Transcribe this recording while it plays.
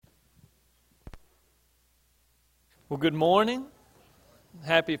Well, good morning.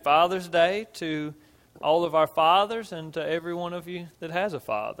 Happy Father's Day to all of our fathers and to every one of you that has a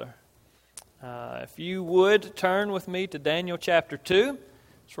father. If you would turn with me to Daniel chapter 2,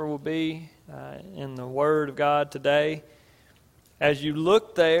 that's where we'll be in the Word of God today. As you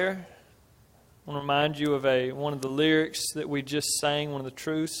look there, I want to remind you of one of the lyrics that we just sang, one of the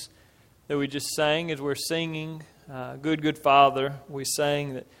truths that we just sang as we're singing, Good, Good Father. We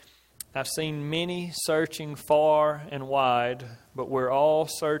sang that I've seen many searching far and wide, but we're all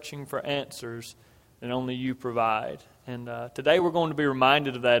searching for answers that only you provide. And today we're going to be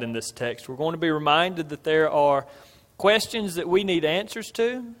reminded of that in this text. We're going to be reminded that there are questions that we need answers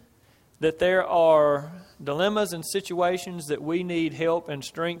to, that there are dilemmas and situations that we need help and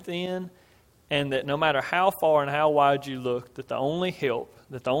strength in, and that no matter how far and how wide you look, that the only help,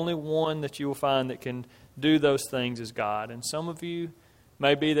 that the only one that you will find that can do those things is God. And some of you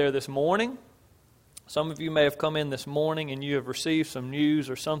may be there this morning. Some of you may have come in this morning and you have received some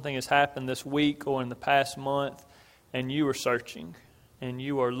news or something has happened this week or in the past month, and you are searching and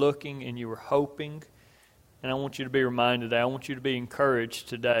you are looking and you are hoping. And I want you to be reminded that I want you to be encouraged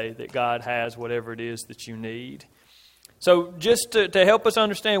today that God has whatever it is that you need. So just to help us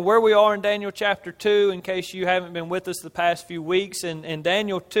understand where we are in Daniel chapter 2, in case you haven't been with us the past few weeks, in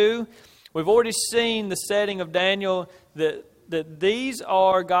Daniel 2, we've already seen the setting of Daniel, that these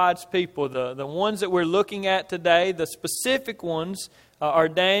are God's people. The ones that we're looking at today, the specific ones, are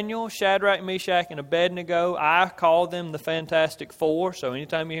Daniel, Shadrach, Meshach, and Abednego. I call them the Fantastic Four. So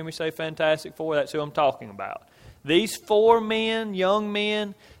anytime you hear me say Fantastic Four, that's who I'm talking about. These four men, young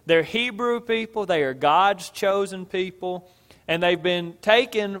men, they're Hebrew people. They are God's chosen people. And they've been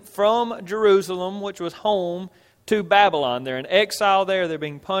taken from Jerusalem, which was home, to Babylon. They're in exile there. They're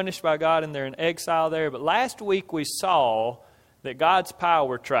being punished by God, and they're in exile there. But last week we saw that God's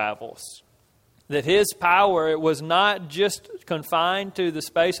power travels. That His power, it was not just confined to the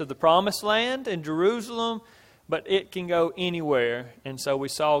space of the Promised Land in Jerusalem, but it can go anywhere. And so we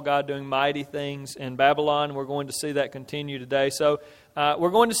saw God doing mighty things in Babylon. We're going to see that continue today. So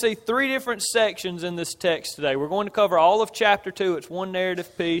we're going to see three different sections in this text today. We're going to cover all of chapter 2. It's one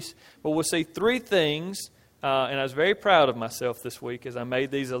narrative piece, but we'll see three things. And I was very proud of myself this week as I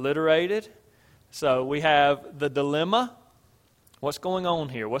made these alliterated. So we have the dilemma. What's going on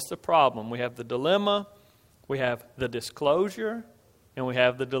here? What's the problem? We have the dilemma, we have the disclosure, and we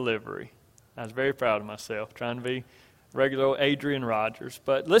have the delivery. I was very proud of myself, trying to be regular Adrian Rogers.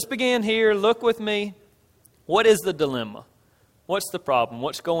 But let's begin here. Look with me. What is the dilemma? What's the problem?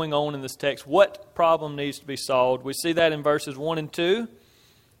 What's going on in this text? What problem needs to be solved? We see that in verses 1 and 2. It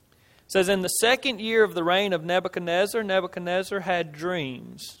says, in the second year of the reign of Nebuchadnezzar, Nebuchadnezzar had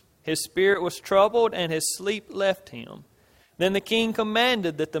dreams. His spirit was troubled, and his sleep left him. Then the king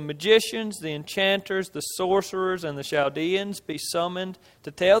commanded that the magicians, the enchanters, the sorcerers, and the Chaldeans be summoned to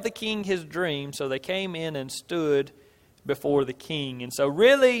tell the king his dream. So they came in and stood before the king. And so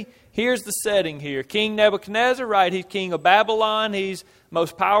really, here's the setting here. King Nebuchadnezzar, right? He's king of Babylon. He's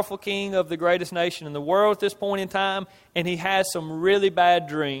most powerful king of the greatest nation in the world at this point in time. And he has some really bad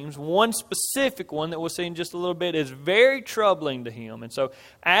dreams. One specific one that we'll see in just a little bit is very troubling to him. And so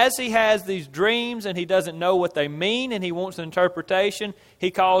as he has these dreams and he doesn't know what they mean and he wants an interpretation,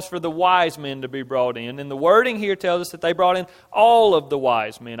 he calls for the wise men to be brought in. And the wording here tells us that they brought in all of the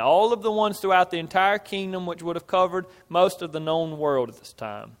wise men, all of the ones throughout the entire kingdom, which would have covered most of the known world at this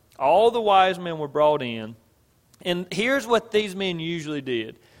time. All the wise men were brought in. And here's what these men usually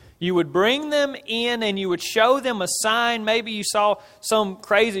did. You would bring them in and you would show them a sign. Maybe you saw some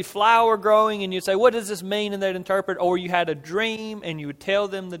crazy flower growing and you'd say, what does this mean? And they'd interpret. Or you had a dream and you would tell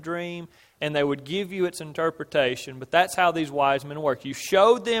them the dream and they would give you its interpretation. But that's how these wise men work. You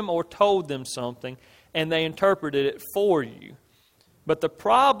showed them or told them something and they interpreted it for you. But the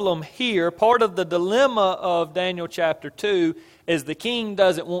problem here, part of the dilemma of Daniel chapter 2, is the king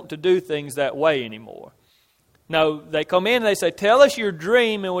doesn't want to do things that way anymore. No, they come in and they say, tell us your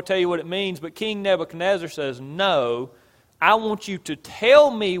dream and we'll tell you what it means. But King Nebuchadnezzar says, no, I want you to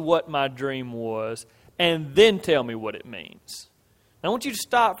tell me what my dream was and then tell me what it means. Now, I want you to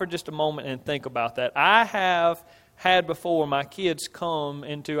stop for just a moment and think about that. I have had before my kids come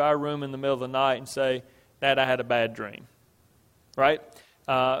into our room in the middle of the night and say, Dad, I had a bad dream. Right?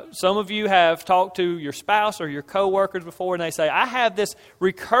 Some of you have talked to your spouse or your coworkers before and they say, I have this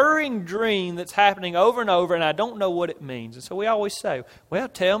recurring dream that's happening over and over and I don't know what it means. And so we always say, well,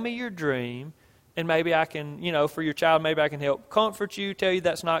 tell me your dream and maybe I can, for your child, maybe I can help comfort you, tell you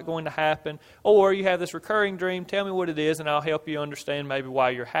that's not going to happen. Or you have this recurring dream, tell me what it is and I'll help you understand maybe why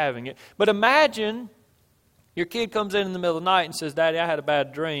you're having it. But imagine Your kid comes in the middle of the night and says, Daddy, I had a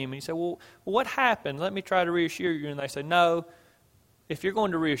bad dream. And you say, well, what happened? Let me try to reassure you. And they say, no, if you're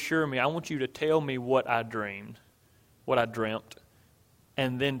going to reassure me, I want you to tell me what I dreamed, what I dreamt,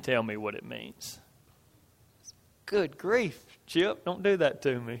 and then tell me what it means. Good grief, Chip, don't do that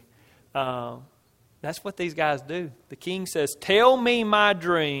to me. That's what these guys do. The king says, tell me my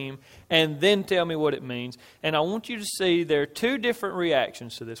dream and then tell me what it means. And I want you to see there are two different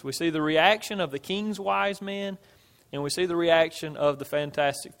reactions to this. We see the reaction of the king's wise men, and we see the reaction of the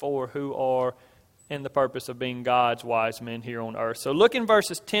Fantastic Four, who are in the purpose of being God's wise men here on earth. So look in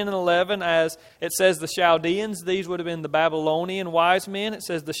verses 10 and 11 as it says the Chaldeans. These would have been the Babylonian wise men. It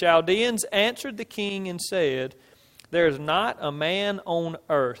says the Chaldeans answered the king and said, there is not a man on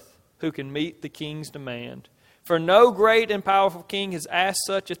earth who can meet the king's demand. For no great and powerful king has asked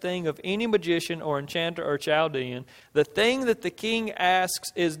such a thing of any magician or enchanter or Chaldean. The thing that the king asks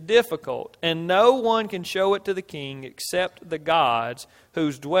is difficult, and no one can show it to the king except the gods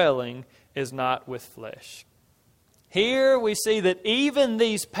whose dwelling is not with flesh. Here we see that even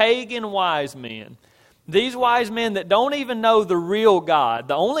these pagan wise men, these wise men that don't even know the real God,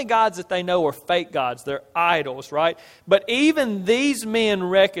 the only gods that they know are fake gods, they're idols, right? But even these men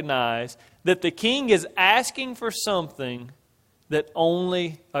recognize that the king is asking for something that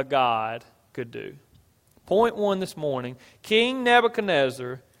only a God could do. Point one this morning, King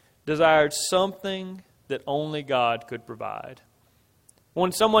Nebuchadnezzar desired something that only God could provide.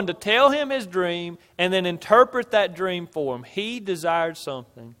 Wanted someone to tell him his dream and then interpret that dream for him. He desired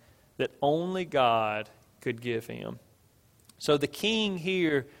something that only God could give him. So the king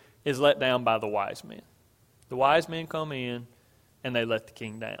here is let down by the wise men. The wise men come in and they let the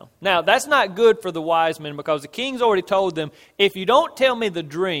king down. Now, that's not good for the wise men because the king's already told them, if you don't tell me the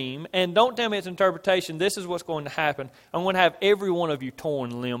dream and don't tell me its interpretation, this is what's going to happen. I'm going to have every one of you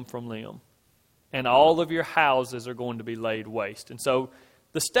torn limb from limb. And all of your houses are going to be laid waste. And so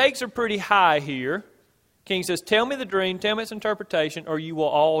the stakes are pretty high here. King says, tell me the dream, tell me its interpretation, or you will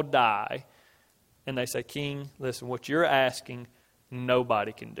all die. And they say, King, listen, what you're asking,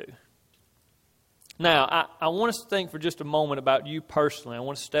 nobody can do. Now, I want us to think for just a moment about you personally. I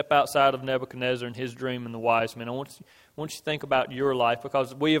want to step outside of Nebuchadnezzar and his dream and the wise men. I want you to think about your life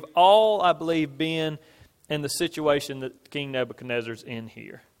because we have all, I believe, been in the situation that King Nebuchadnezzar's in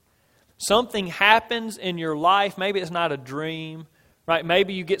here. Something happens in your life. Maybe it's not a dream, right?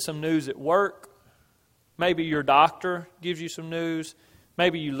 Maybe you get some news at work. Maybe your doctor gives you some news.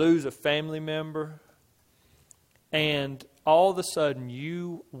 Maybe you lose a family member. And all of a sudden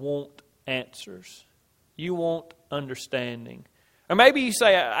you want answers. You want understanding. Or maybe you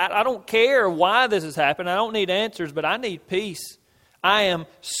say, I don't care why this has happened. I don't need answers, but I need peace. I am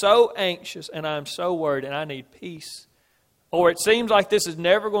so anxious and I'm so worried and I need peace. Or it seems like this is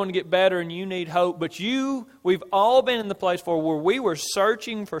never going to get better and you need hope. But we've all been in the place where we were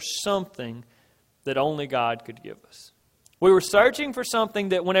searching for something that only God could give us. We were searching for something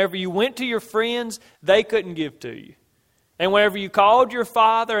that whenever you went to your friends, they couldn't give to you. And whenever you called your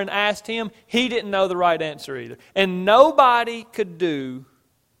father and asked him, he didn't know the right answer either. And nobody could do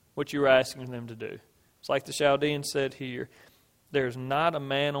what you were asking them to do. It's like the Chaldeans said here, there's not a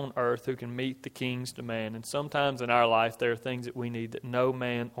man on earth who can meet the king's demand. And sometimes in our life, there are things that we need that no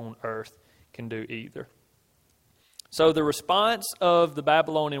man on earth can do either. So the response of the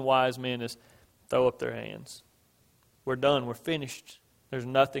Babylonian wise men is throw up their hands. We're done. We're finished. There's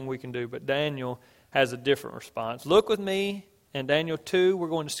nothing we can do. But Daniel has a different response. Look with me in Daniel 2. We're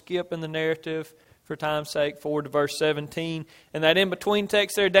going to skip in the narrative for time's sake forward to verse 17. And that in-between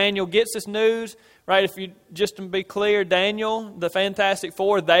text there, Daniel gets this news. Right, if you just to be clear, Daniel, the Fantastic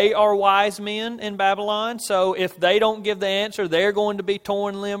Four, they are wise men in Babylon. So if they don't give the answer, they're going to be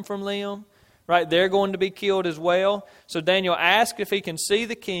torn limb from limb. Right, they're going to be killed as well. So Daniel asks if he can see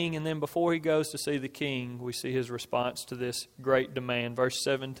the king, and then before he goes to see the king, we see his response to this great demand. Verse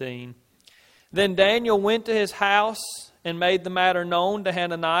 17. Then Daniel went to his house and made the matter known to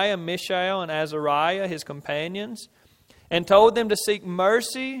Hananiah, Mishael, and Azariah, his companions, and told them to seek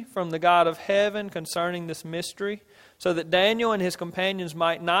mercy from the God of heaven concerning this mystery, so that Daniel and his companions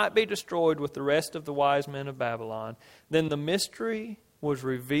might not be destroyed with the rest of the wise men of Babylon. Then the mystery was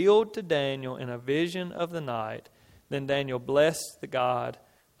revealed to Daniel in a vision of the night. Then Daniel blessed the God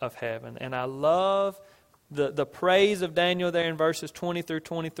of heaven. And I love the praise of Daniel there in verses 20 through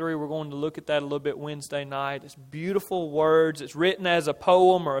 23. We're going to look at that a little bit Wednesday night. It's beautiful words. It's written as a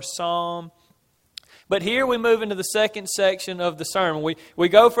poem or a psalm. But here we move into the second section of the sermon. We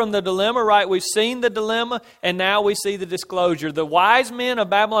go from the dilemma, right? We've seen the dilemma, and now we see the disclosure. The wise men of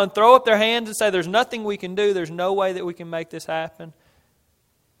Babylon throw up their hands and say, there's nothing we can do. There's no way that we can make this happen.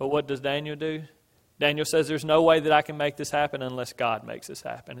 But what does Daniel do? Daniel says, there's no way that I can make this happen unless God makes this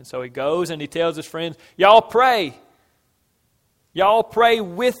happen. And so he goes and he tells his friends, y'all pray. Y'all pray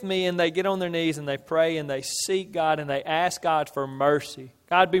with me. And they get on their knees and they pray and they seek God and they ask God for mercy.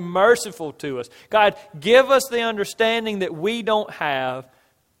 God, be merciful to us. God, give us the understanding that we don't have.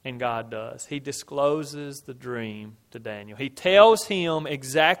 And God does. He discloses the dream to Daniel. He tells him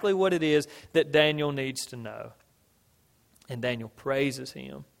exactly what it is that Daniel needs to know. And Daniel praises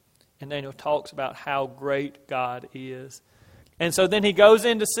him. And Daniel talks about how great God is. And so then he goes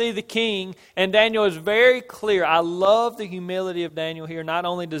in to see the king. And Daniel is very clear. I love the humility of Daniel here. Not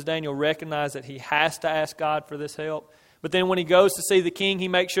only does Daniel recognize that he has to ask God for this help, but then when he goes to see the king, he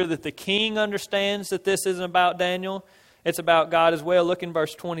makes sure that the king understands that this isn't about Daniel. It's about God as well. Look in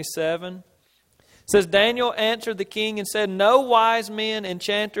verse 27. It says, Daniel answered the king and said, no wise men,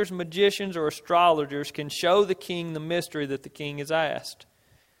 enchanters, magicians, or astrologers can show the king the mystery that the king has asked.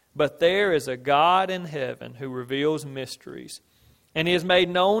 But there is a God in heaven who reveals mysteries. And he has made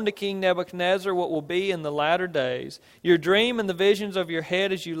known to King Nebuchadnezzar what will be in the latter days. Your dream and the visions of your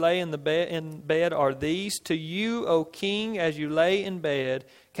head as you lay in bed are these. To you, O king, as you lay in bed,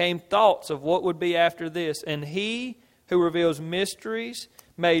 came thoughts of what would be after this. And he who reveals mysteries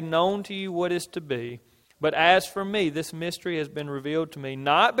made known to you what is to be. But as for me, this mystery has been revealed to me,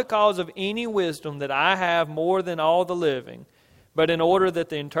 not because of any wisdom that I have more than all the living, but in order that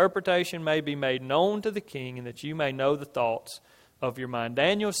the interpretation may be made known to the king and that you may know the thoughts of your mind.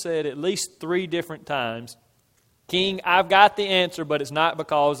 Daniel said at least 3 different times, King, I've got the answer, but it's not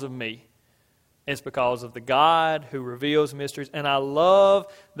because of me. It's because of the God who reveals mysteries. And I love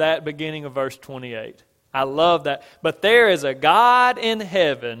that beginning of verse 28. I love that. But there is a God in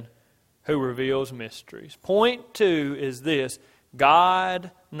heaven who reveals mysteries. Point 2 is this: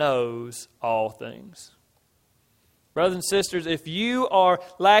 God knows all things. Brothers and sisters, if you are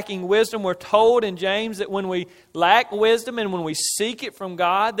lacking wisdom, we're told in James that when we lack wisdom and when we seek it from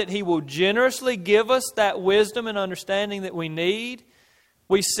God, that He will generously give us that wisdom and understanding that we need.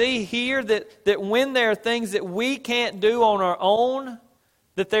 We see here that when there are things that we can't do on our own,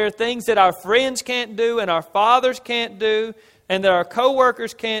 that there are things that our friends can't do and our fathers can't do, and that our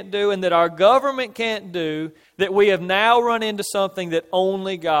co-workers can't do, and that our government can't do, that we have now run into something that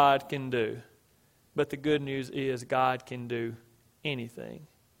only God can do. But the good news is God can do anything,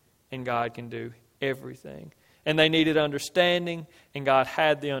 and God can do everything. And they needed understanding, and God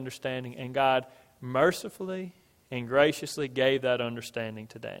had the understanding, and God mercifully and graciously gave that understanding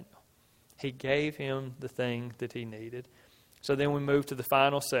to Daniel. He gave him the thing that he needed. So then we move to the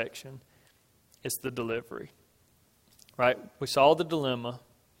final section. It's the delivery. Right? We saw the dilemma.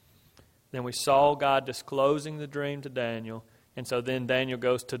 Then we saw God disclosing the dream to Daniel. And so then Daniel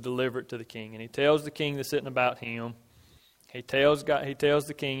goes to deliver it to the king. And he tells the king that's sitting about him. He tells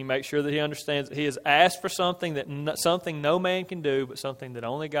the king, he makes sure that he understands that he has asked for something something no man can do, but something that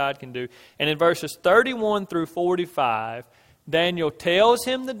only God can do. And in verses 31 through 45, Daniel tells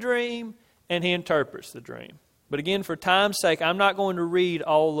him the dream and he interprets the dream. But again, for time's sake, I'm not going to read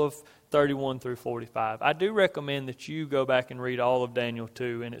all of 31 through 45. I do recommend that you go back and read all of Daniel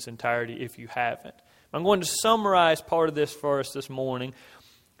 2 in its entirety if you haven't. I'm going to summarize part of this for us this morning.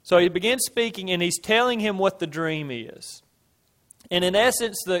 So he begins speaking and he's telling him what the dream is. And in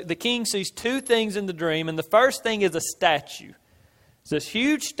essence, the king sees 2 things in the dream. And the first thing is a statue. It's this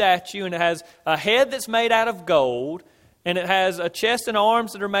huge statue, and it has a head that's made out of gold. And it has a chest and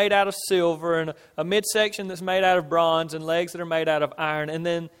arms that are made out of silver, and a midsection that's made out of bronze, and legs that are made out of iron. And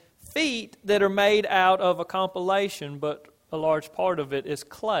then feet that are made out of a compilation, but a large part of it is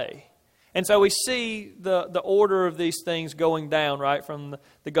clay. And so we see the order of these things going down, right, from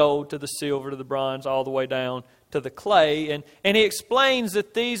the gold to the silver to the bronze, all the way down to the clay. And he explains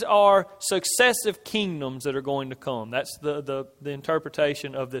that these are successive kingdoms that are going to come. That's the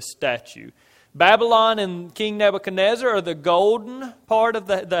interpretation of this statue. Babylon and King Nebuchadnezzar are the golden part of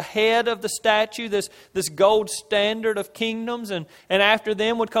the head of the statue, this gold standard of kingdoms. And after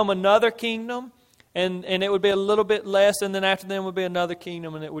them would come another kingdom. And it would be a little bit less, and then after them would be another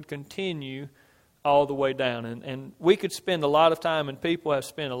kingdom, and it would continue all the way down. And we could spend a lot of time, and people have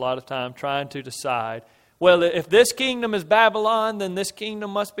spent a lot of time trying to decide, well, if this kingdom is Babylon, then this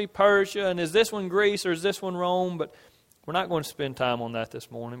kingdom must be Persia, and is this one Greece, or is this one Rome? But we're not going to spend time on that this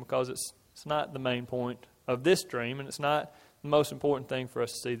morning because it's not the main point of this dream, and it's not the most important thing for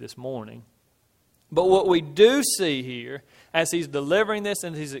us to see this morning. But what we do see here, as he's delivering this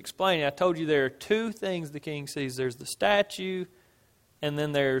and he's explaining, I told you there are 2 things the king sees. There's the statue, and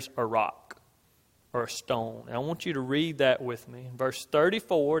then there's a rock or a stone. And I want you to read that with me. In verse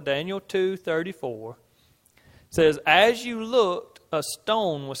 34, Daniel 2:34, It says, as you looked, a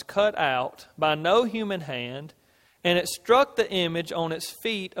stone was cut out by no human hand, and it struck the image on its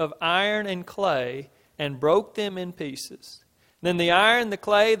feet of iron and clay, and broke them in pieces. Then the iron, the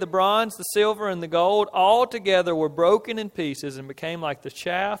clay, the bronze, the silver, and the gold all together were broken in pieces and became like the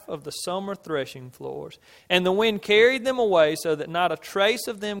chaff of the summer threshing floors. And the wind carried them away so that not a trace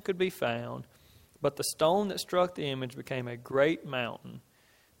of them could be found. But the stone that struck the image became a great mountain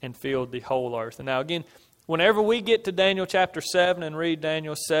and filled the whole earth. And now again, whenever we get to Daniel chapter 7 and read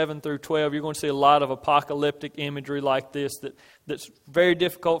Daniel 7 through 12, you're going to see a lot of apocalyptic imagery like this that's very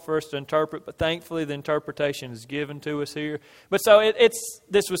difficult for us to interpret, but thankfully the interpretation is given to us here. But so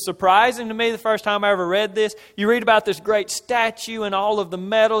this was surprising to me the first time I ever read this. You read about this great statue and all of the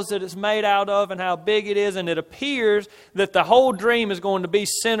metals that it's made out of and how big it is, and it appears that the whole dream is going to be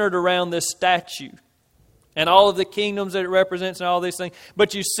centered around this statue and all of the kingdoms that it represents and all these things.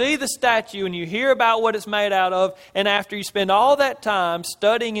 But you see the statue and you hear about what it's made out of, and after you spend all that time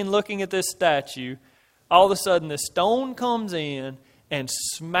studying and looking at this statue, all of a sudden this stone comes in and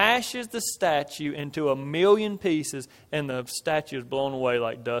smashes the statue into 1,000,000 pieces, and the statue is blown away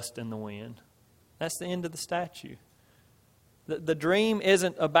like dust in the wind. That's the end of the statue. The dream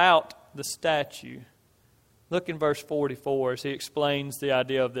isn't about the statue. Look in verse 44 as he explains the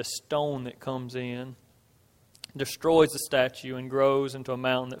idea of this stone that comes in, destroys the statue, and grows into a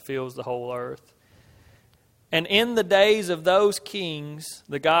mountain that fills the whole earth. And in the days of those kings,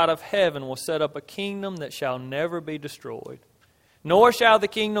 the God of heaven will set up a kingdom that shall never be destroyed. Nor shall the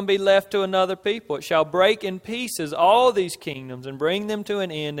kingdom be left to another people. It shall break in pieces all these kingdoms and bring them to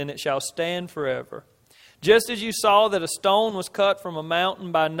an end, and it shall stand forever. Just as you saw that a stone was cut from a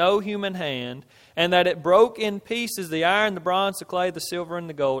mountain by no human hand, and that it broke in pieces the iron, the bronze, the clay, the silver, and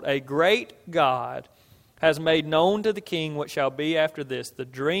the gold, a great God has made known to the king what shall be after this. The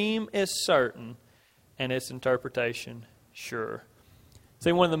dream is certain, and its interpretation sure.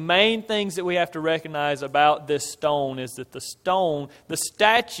 See, one of the main things that we have to recognize about this stone is that the stone, the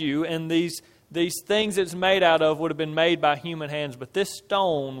statue, and these things it's made out of would have been made by human hands, but this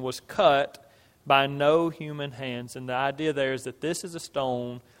stone was cut by no human hands. And the idea there is that this is a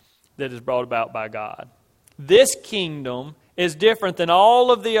stone that is brought about by God. This kingdom is different than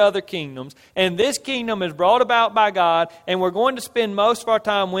all of the other kingdoms, and this kingdom is brought about by God, and we're going to spend most of our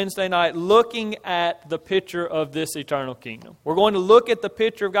time Wednesday night looking at the picture of this eternal kingdom. We're going to look at the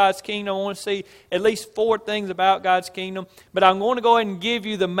picture of God's kingdom. I want to see at least 4 things about God's kingdom, but I'm going to go ahead and give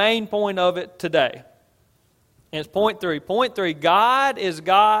you the main point of it today. And it's point 3. Point 3, God is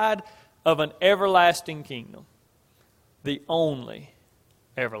God of an everlasting kingdom, the only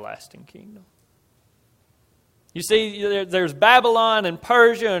everlasting kingdom. You see, there's Babylon and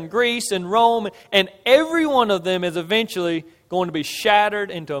Persia and Greece and Rome, and every one of them is eventually going to be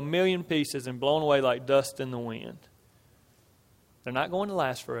shattered into 1,000,000 pieces and blown away like dust in the wind. They're not going to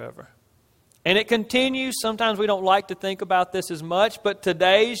last forever. And it continues. Sometimes we don't like to think about this as much, but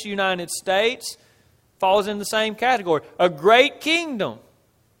today's United States falls in the same category. A great kingdom,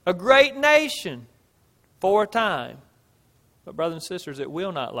 a great nation for a time. But brothers and sisters, it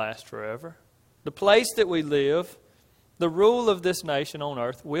will not last forever. The place that we live, the rule of this nation on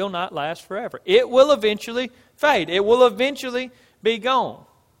earth will not last forever. It will eventually fade. It will eventually be gone.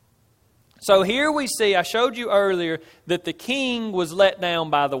 So here we see, I showed you earlier that the king was let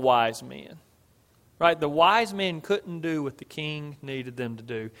down by the wise men. Right? The wise men couldn't do what the king needed them to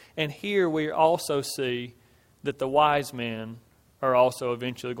do. And here we also see that the wise men are also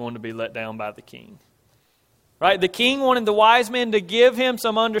eventually going to be let down by the king. Right? The king wanted the wise men to give him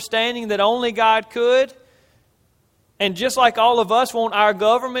some understanding that only God could. And just like all of us want our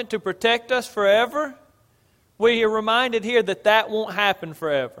government to protect us forever, we are reminded here that that won't happen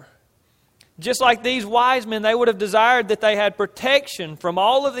forever. Just like these wise men, they would have desired that they had protection from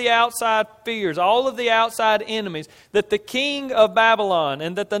all of the outside fears, all of the outside enemies, that the king of Babylon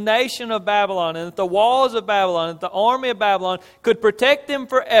and that the nation of Babylon and that the walls of Babylon and that the army of Babylon could protect them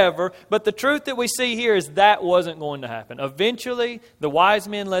forever. But the truth that we see here is that wasn't going to happen. Eventually, the wise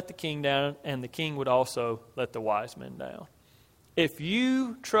men let the king down, and the king would also let the wise men down. If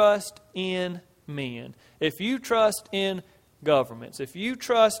you trust in men, if you trust in governments, if you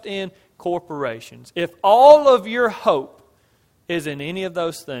trust in corporations, if all of your hope is in any of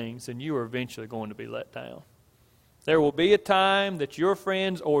those things, then you are eventually going to be let down. There will be a time that your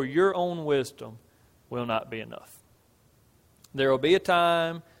friends or your own wisdom will not be enough. There will be a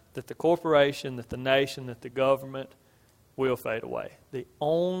time that the corporation, that the nation, that the government will fade away. The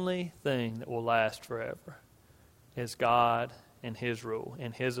only thing that will last forever is God and His rule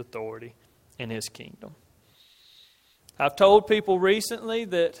and His authority and His kingdom. I've told people recently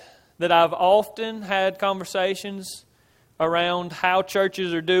that that I've often had conversations around how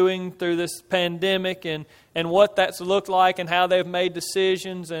churches are doing through this pandemic and what that's looked like and how they've made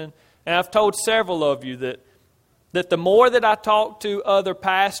decisions. And I've told several of you that the more that I talk to other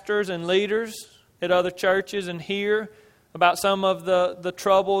pastors and leaders at other churches and hear about some of the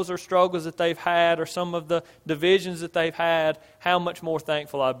troubles or struggles that they've had or some of the divisions that they've had, how much more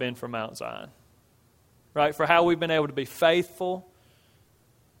thankful I've been for Mount Zion. Right? For how we've been able to be faithful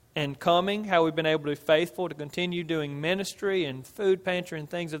and coming, how we've been able to be faithful to continue doing ministry and food pantry and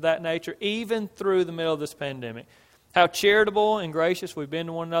things of that nature, even through the middle of this pandemic. How charitable and gracious we've been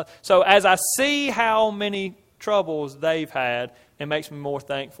to one another. So as I see how many troubles they've had, it makes me more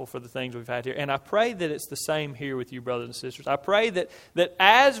thankful for the things we've had here. And I pray that it's the same here with you, brothers and sisters. I pray that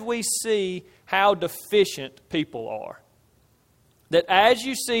as we see how deficient people are, that as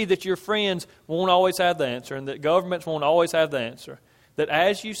you see that your friends won't always have the answer and that governments won't always have the answer, that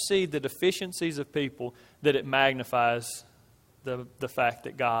as you see the deficiencies of people, that it magnifies the fact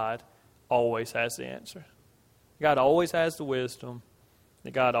that God always has the answer. God always has the wisdom,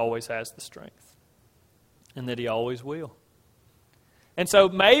 that God always has the strength, and that He always will. And so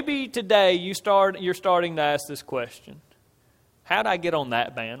maybe today you're starting to ask this question: how do I get on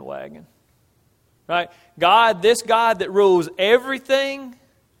that bandwagon? Right? God, this God that rules everything,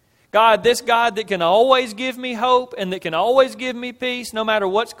 God, this God that can always give me hope and that can always give me peace no matter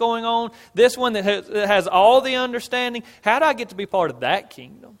what's going on, this one that has all the understanding, how do I get to be part of that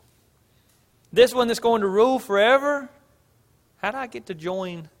kingdom? This one that's going to rule forever, how do I get to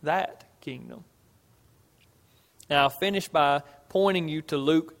join that kingdom? Now I'll finish by pointing you to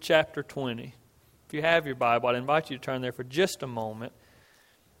Luke chapter 20. If you have your Bible, I'd invite you to turn there for just a moment.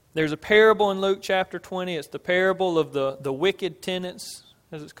 There's a parable in Luke chapter 20. It's the parable of the wicked tenants,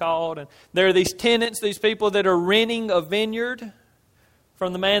 as it's called. And there are these tenants, these people that are renting a vineyard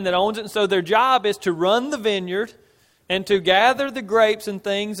from the man that owns it. And so their job is to run the vineyard and to gather the grapes and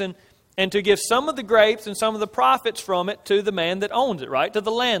things and to give some of the grapes and some of the profits from it to the man that owns it, right? To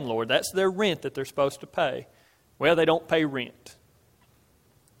the landlord. That's their rent that they're supposed to pay. Well, they don't pay rent.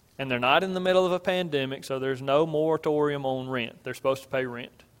 And they're not in the middle of a pandemic, so there's no moratorium on rent. They're supposed to pay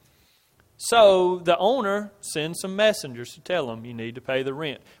rent. So the owner sends some messengers to tell them, you need to pay the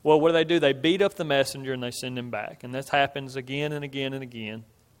rent. Well, what do? They beat up the messenger and they send him back. And this happens again and again and again.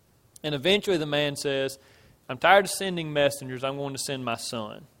 And eventually the man says, I'm tired of sending messengers. I'm going to send my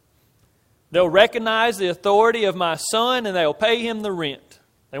son. They'll recognize the authority of my son and they'll pay him the rent.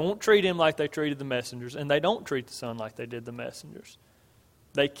 They won't treat him like they treated the messengers. And they don't treat the son like they did the messengers.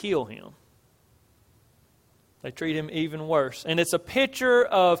 They kill him. They treat him even worse. And it's a picture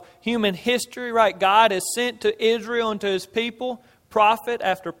of human history, right? God has sent to Israel and to His people prophet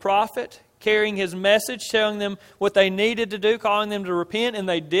after prophet, carrying His message, telling them what they needed to do, calling them to repent, and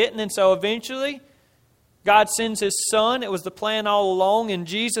they didn't. And so eventually, God sends His Son. It was the plan all along. And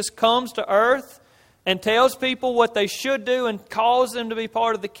Jesus comes to earth and tells people what they should do and calls them to be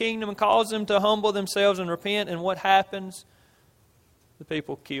part of the kingdom and calls them to humble themselves and repent. And what happens? The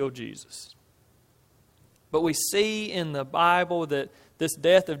people kill Jesus. But we see in the Bible that this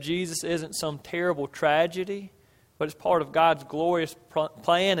death of Jesus isn't some terrible tragedy, but it's part of God's glorious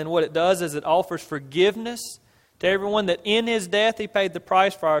plan. And what it does is it offers forgiveness to everyone, that in His death He paid the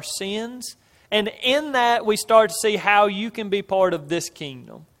price for our sins. And in that we start to see how you can be part of this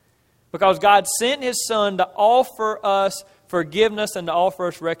kingdom. Because God sent His Son to offer us forgiveness and to offer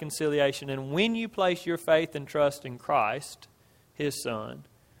us reconciliation. And when you place your faith and trust in Christ, His Son,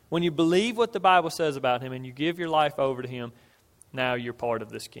 when you believe what the Bible says about Him and you give your life over to Him, now you're part of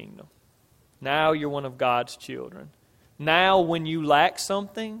this kingdom. Now you're one of God's children. Now when you lack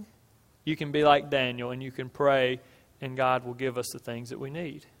something, you can be like Daniel and you can pray and God will give us the things that we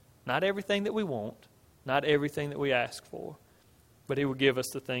need. Not everything that we want, not everything that we ask for, but He will give us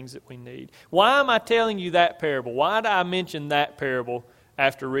the things that we need. Why am I telling you that parable? Why do I mention that parable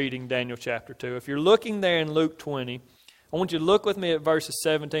after reading Daniel chapter 2? If you're looking there in Luke 20, I want you to look with me at verses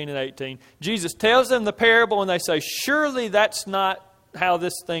 17 and 18. Jesus tells them the parable and they say, surely that's not how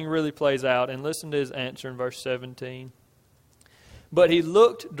this thing really plays out. And listen to His answer in verse 17. But He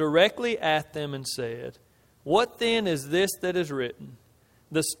looked directly at them and said, what then is this that is written?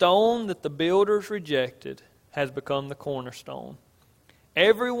 The stone that the builders rejected has become the cornerstone.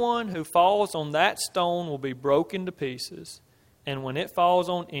 Everyone who falls on that stone will be broken to pieces, and when it falls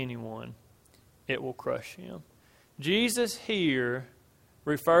on anyone, it will crush him. Jesus here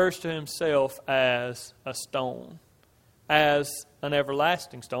refers to Himself as a stone, as an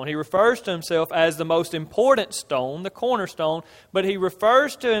everlasting stone. He refers to Himself as the most important stone, the cornerstone, but He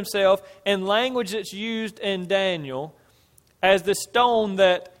refers to Himself in language that's used in Daniel as the stone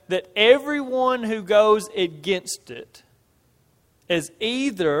that that everyone who goes against it is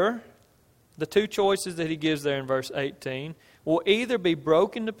either, the two choices that he gives there in verse 18, will either be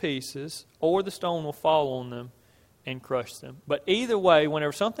broken to pieces or the stone will fall on them and crush them. But either way,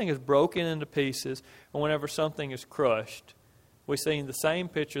 whenever something is broken into pieces or whenever something is crushed, we see the same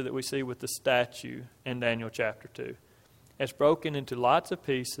picture that we see with the statue in Daniel chapter 2. It's broken into lots of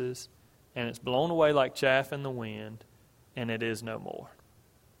pieces, and it's blown away like chaff in the wind, and it is no more.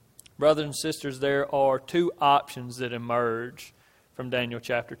 Brothers and sisters, there are two options that emerge from Daniel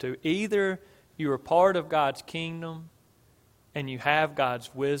chapter 2. Either you are part of God's kingdom, and you have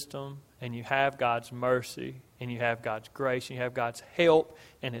God's wisdom, and you have God's mercy, and you have God's grace, and you have God's help,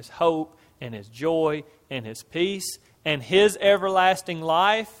 and His hope, and His joy, and His peace, and His everlasting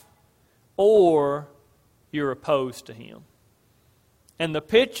life, or you're opposed to Him. And the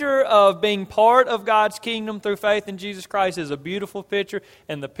picture of being part of God's kingdom through faith in Jesus Christ is a beautiful picture,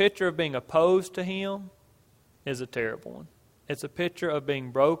 and the picture of being opposed to Him is a terrible one. It's a picture of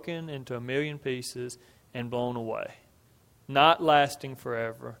being broken into a million pieces and blown away. Not lasting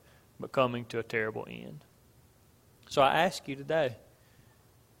forever, but coming to a terrible end. So I ask you today,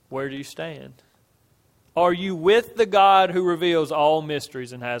 where do you stand? Are you with the God who reveals all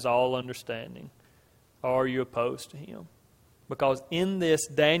mysteries and has all understanding? Or are you opposed to Him? Because in this,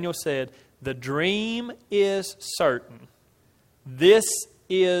 Daniel said, the dream is certain. This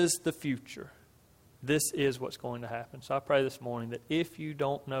is the future. This is what's going to happen. So I pray this morning that if you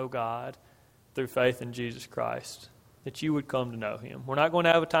don't know God through faith in Jesus Christ, that you would come to know Him. We're not going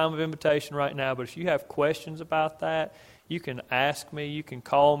to have a time of invitation right now, but if you have questions about that, you can ask me, you can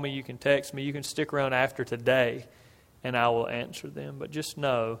call me, you can text me, you can stick around after today, and I will answer them. But just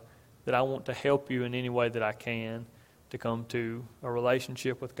know that I want to help you in any way that I can to come to a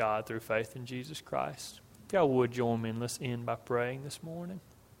relationship with God through faith in Jesus Christ. If y'all would join me, and let's end by praying this morning.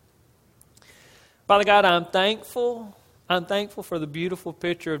 Father God, I'm thankful. I'm thankful for the beautiful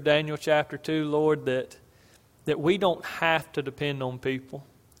picture of Daniel chapter 2, Lord, that we don't have to depend on people.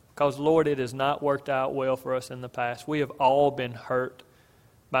 Because, Lord, it has not worked out well for us in the past. We have all been hurt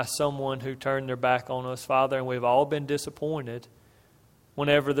by someone who turned their back on us, Father, and we've all been disappointed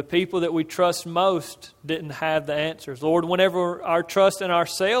whenever the people that we trust most didn't have the answers. Lord, whenever our trust in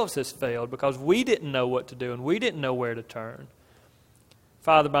ourselves has failed because we didn't know what to do and we didn't know where to turn.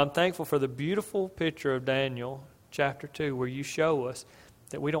 Father, but I'm thankful for the beautiful picture of Daniel chapter 2 where you show us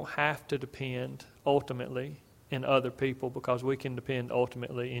that we don't have to depend ultimately in other people because we can depend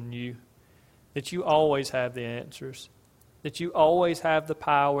ultimately in you. That you always have the answers. That you always have the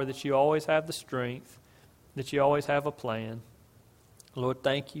power. That you always have the strength. That you always have a plan. Lord,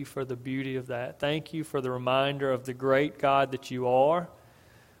 thank you for the beauty of that. Thank you for the reminder of the great God that you are.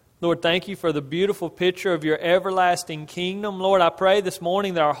 Lord, thank you for the beautiful picture of your everlasting kingdom. Lord, I pray this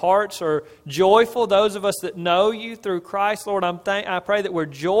morning that our hearts are joyful. Those of us that know you through Christ, Lord, I pray that we're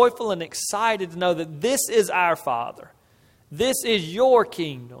joyful and excited to know that this is our Father. This is your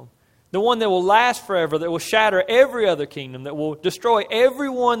kingdom. The one that will last forever, that will shatter every other kingdom, that will destroy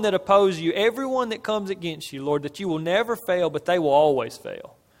everyone that opposes you, everyone that comes against you, Lord, that you will never fail, but they will always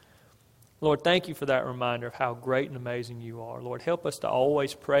fail. Lord, thank you for that reminder of how great and amazing you are. Lord, help us to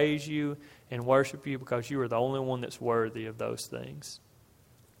always praise you and worship you because you are the only one that's worthy of those things.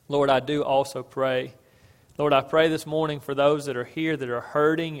 Lord, I do also pray. Lord, I pray this morning for those that are here that are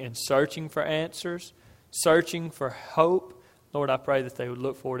hurting and searching for answers, searching for hope. Lord, I pray that they would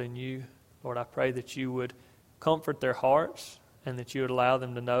look forward in you. Lord, I pray that you would comfort their hearts and that you would allow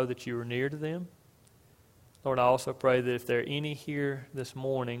them to know that you are near to them. Lord, I also pray that if there are any here this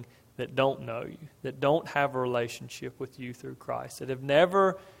morning that don't know you, that don't have a relationship with you through Christ, that have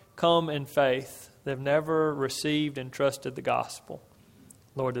never come in faith, that have never received and trusted the gospel,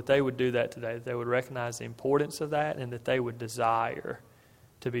 Lord, that they would do that today, that they would recognize the importance of that and that they would desire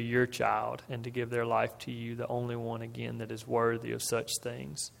to be your child and to give their life to you, the only one, again, that is worthy of such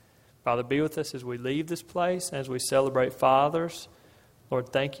things. Father, be with us as we leave this place, as we celebrate fathers. Lord,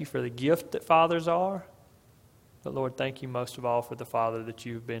 thank you for the gift that fathers are. But Lord, thank you most of all for the Father that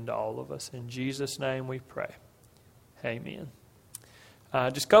you've been to all of us. In Jesus' name we pray. Amen.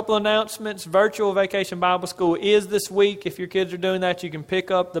 Just a couple announcements. Virtual Vacation Bible School is this week. If your kids are doing that, you can pick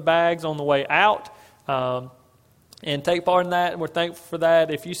up the bags on the way out. And take part in that. We're thankful for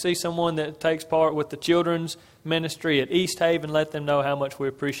that. If you see someone that takes part with the children's ministry at East Haven, let them know how much we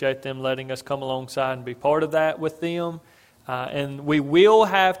appreciate them letting us come alongside and be part of that with them. And we will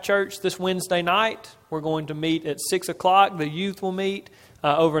have church this Wednesday night. We're going to meet at 6 o'clock. The youth will meet.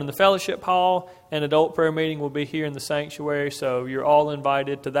 over in the fellowship hall, and adult prayer meeting will be here in the sanctuary. So you're all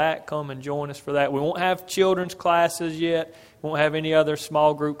invited to that. Come and join us for that. We won't have children's classes yet. We won't have any other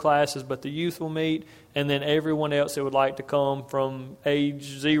small group classes, but the youth will meet, and then everyone else that would like to come from age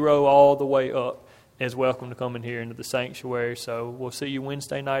 0 all the way up is welcome to come in here into the sanctuary. So we'll see you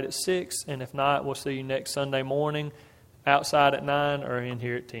Wednesday night at 6, and if not, we'll see you next Sunday morning outside at 9 or in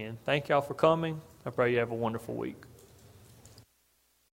here at 10. Thank y'all for coming. I pray you have a wonderful week.